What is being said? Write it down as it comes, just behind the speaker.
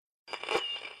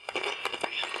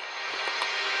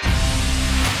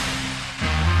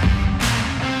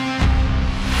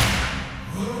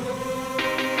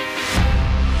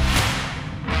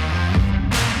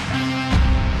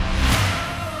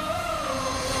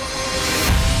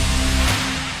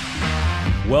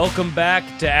Welcome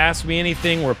back to Ask Me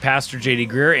Anything, where Pastor JD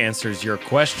Greer answers your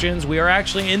questions. We are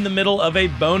actually in the middle of a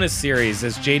bonus series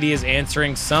as JD is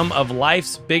answering some of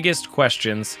life's biggest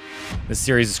questions. This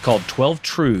series is called 12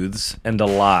 Truths and a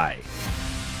Lie.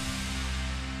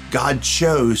 God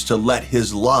chose to let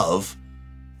his love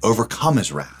overcome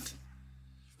his wrath.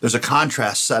 There's a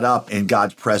contrast set up in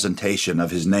God's presentation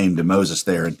of his name to Moses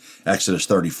there in Exodus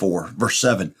 34. Verse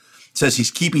 7 it says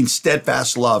he's keeping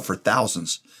steadfast love for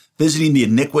thousands, visiting the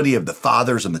iniquity of the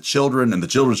fathers and the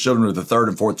children's children of the third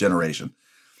and fourth generation.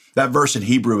 That verse in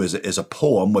Hebrew is a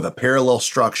poem with a parallel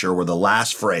structure where the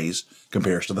last phrase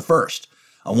compares to the first.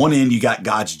 On one end, you got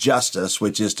God's justice,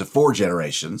 which is to 4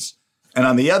 generations. And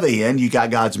on the other end, you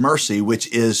got God's mercy,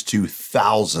 which is to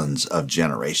thousands of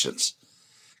generations.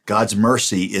 God's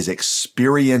mercy is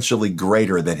experientially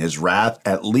greater than his wrath,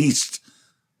 at least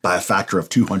by a factor of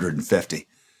 250.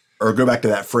 Or go back to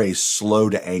that phrase, slow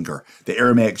to anger. The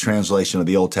Aramaic translation of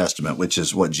the Old Testament, which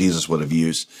is what Jesus would have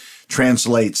used,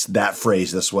 translates that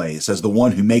phrase this way. It says, the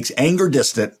one who makes anger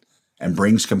distant and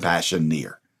brings compassion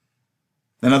near.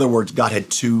 In other words, God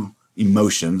had 2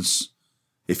 emotions,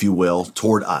 if you will,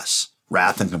 toward us,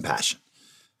 wrath and compassion.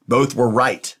 Both were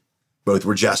right. Both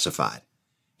were justified.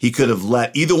 He could have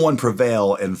let either one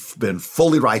prevail and been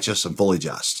fully righteous and fully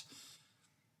just.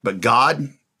 But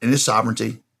God, in his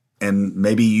sovereignty, and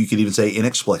maybe you could even say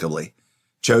inexplicably,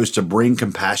 chose to bring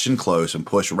compassion close and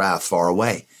push wrath far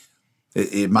away.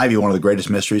 It might be one of the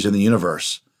greatest mysteries in the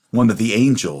universe, one that the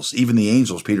angels, even the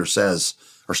angels, Peter says,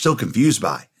 are still confused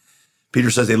by.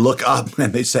 Peter says they look up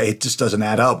and they say, it just doesn't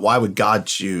add up. Why would God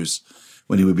choose,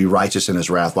 when he would be righteous in his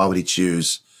wrath, why would he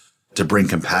choose to bring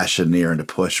compassion near and to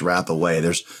push wrath away?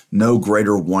 There's no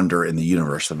greater wonder in the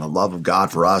universe than the love of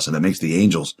God for us, and it makes the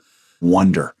angels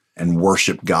wonder and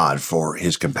worship God for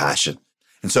his compassion.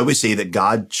 And so we see that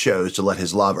God chose to let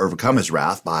his love overcome his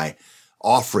wrath by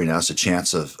offering us a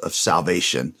chance of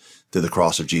salvation through the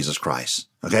cross of Jesus Christ.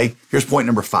 Okay, here's point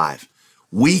number 5.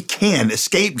 We can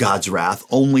escape God's wrath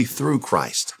only through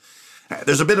Christ.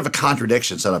 There's a bit of a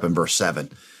contradiction set up in verse 7.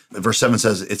 Verse 7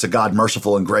 says, it's a God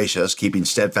merciful and gracious, keeping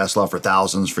steadfast love for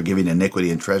thousands, forgiving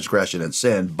iniquity and transgression and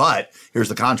sin. But here's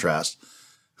the contrast,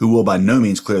 who will by no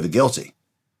means clear the guilty.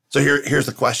 So here's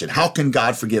the question. How can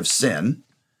God forgive sin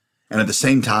and at the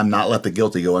same time not let the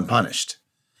guilty go unpunished?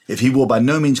 If he will by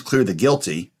no means clear the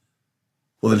guilty,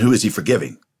 well, then who is he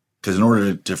forgiving? Because in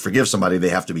order to forgive somebody, they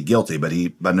have to be guilty, but he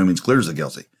by no means clears the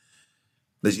guilty.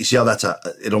 But you see how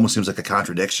it almost seems like a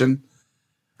contradiction?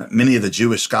 Many of the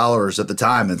Jewish scholars at the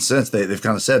time and since, they've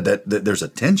kind of said that there's a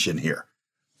tension here.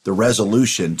 The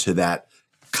resolution to that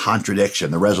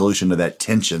contradiction, the resolution to that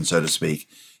tension, so to speak,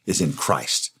 is in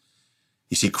Christ.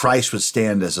 You see, Christ would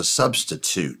stand as a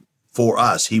substitute for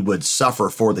us. He would suffer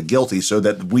for the guilty so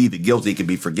that we, the guilty, could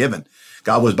be forgiven.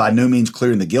 God was by no means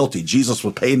clearing the guilty. Jesus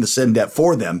was paying the sin debt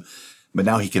for them, but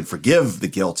now he can forgive the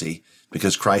guilty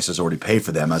because Christ has already paid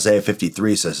for them. Isaiah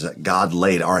 53 says that God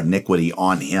laid our iniquity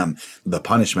on him. The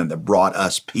punishment that brought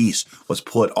us peace was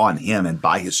put on him, and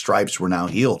by his stripes we're now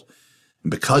healed.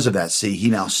 And because of that, see, he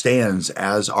now stands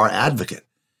as our advocate.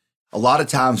 A lot of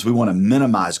times we want to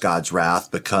minimize God's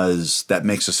wrath because that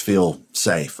makes us feel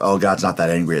safe. Oh, God's not that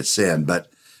angry at sin, but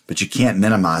you can't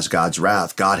minimize God's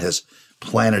wrath. God has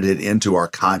planted it into our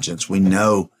conscience. We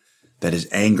know that his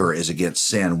anger is against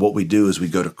sin. What we do is we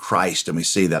go to Christ and we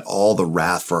see that all the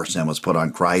wrath for our sin was put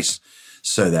on Christ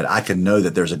so that I can know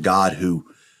that there's a God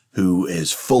who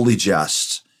is fully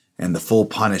just and the full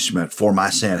punishment for my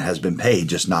sin has been paid,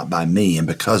 just not by me. And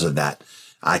because of that,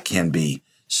 I can be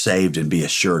saved and be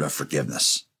assured of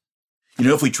forgiveness. You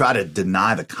know, if we try to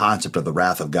deny the concept of the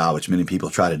wrath of God, which many people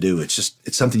try to do, it's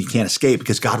something you can't escape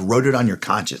because God wrote it on your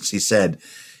conscience. He said,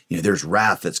 you know, there's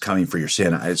wrath that's coming for your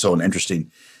sin. I saw an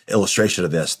interesting illustration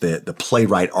of this. The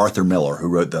playwright Arthur Miller, who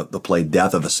wrote the play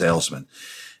Death of a Salesman,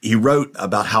 he wrote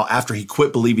about how after he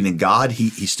quit believing in God, he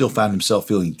still found himself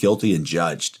feeling guilty and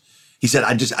judged. He said,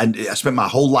 I spent my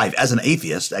whole life as an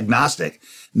atheist, agnostic,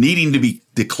 needing to be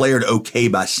declared okay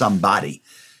by somebody.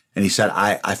 And he said,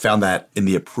 I found that in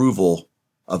the approval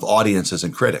of audiences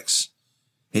and critics.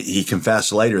 He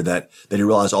confessed later that he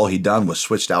realized all he'd done was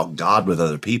switched out God with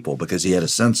other people because he had a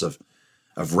sense of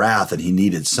wrath and he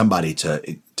needed somebody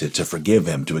to forgive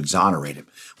him, to exonerate him.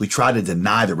 We try to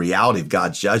deny the reality of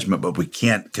God's judgment, but we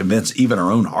can't convince even our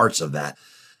own hearts of that.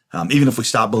 Even if we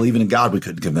stop believing in God, we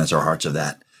couldn't convince our hearts of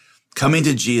that. Coming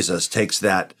to Jesus takes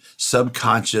that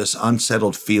subconscious,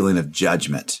 unsettled feeling of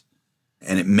judgment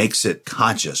and it makes it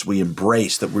conscious. We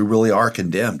embrace that we really are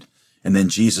condemned. And then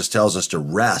Jesus tells us to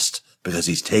rest because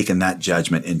he's taken that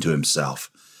judgment into himself.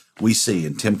 We see,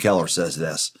 and Tim Keller says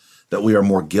this, that we are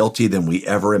more guilty than we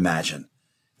ever imagined.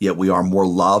 yet we are more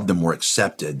loved and more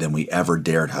accepted than we ever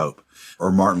dared hope.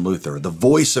 Or Martin Luther, the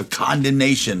voice of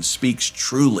condemnation speaks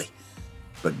truly,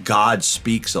 but God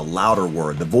speaks a louder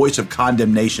word. The voice of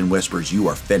condemnation whispers, you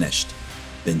are finished.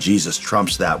 Then Jesus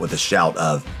trumps that with a shout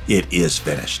of, it is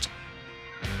finished.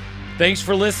 Thanks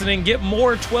for listening. Get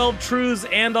more 12 Truths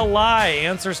and a Lie,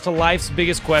 answers to life's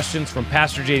biggest questions from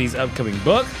Pastor JD's upcoming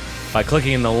book by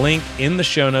clicking in the link in the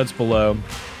show notes below.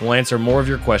 We'll answer more of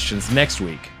your questions next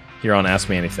week here on Ask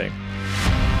Me Anything.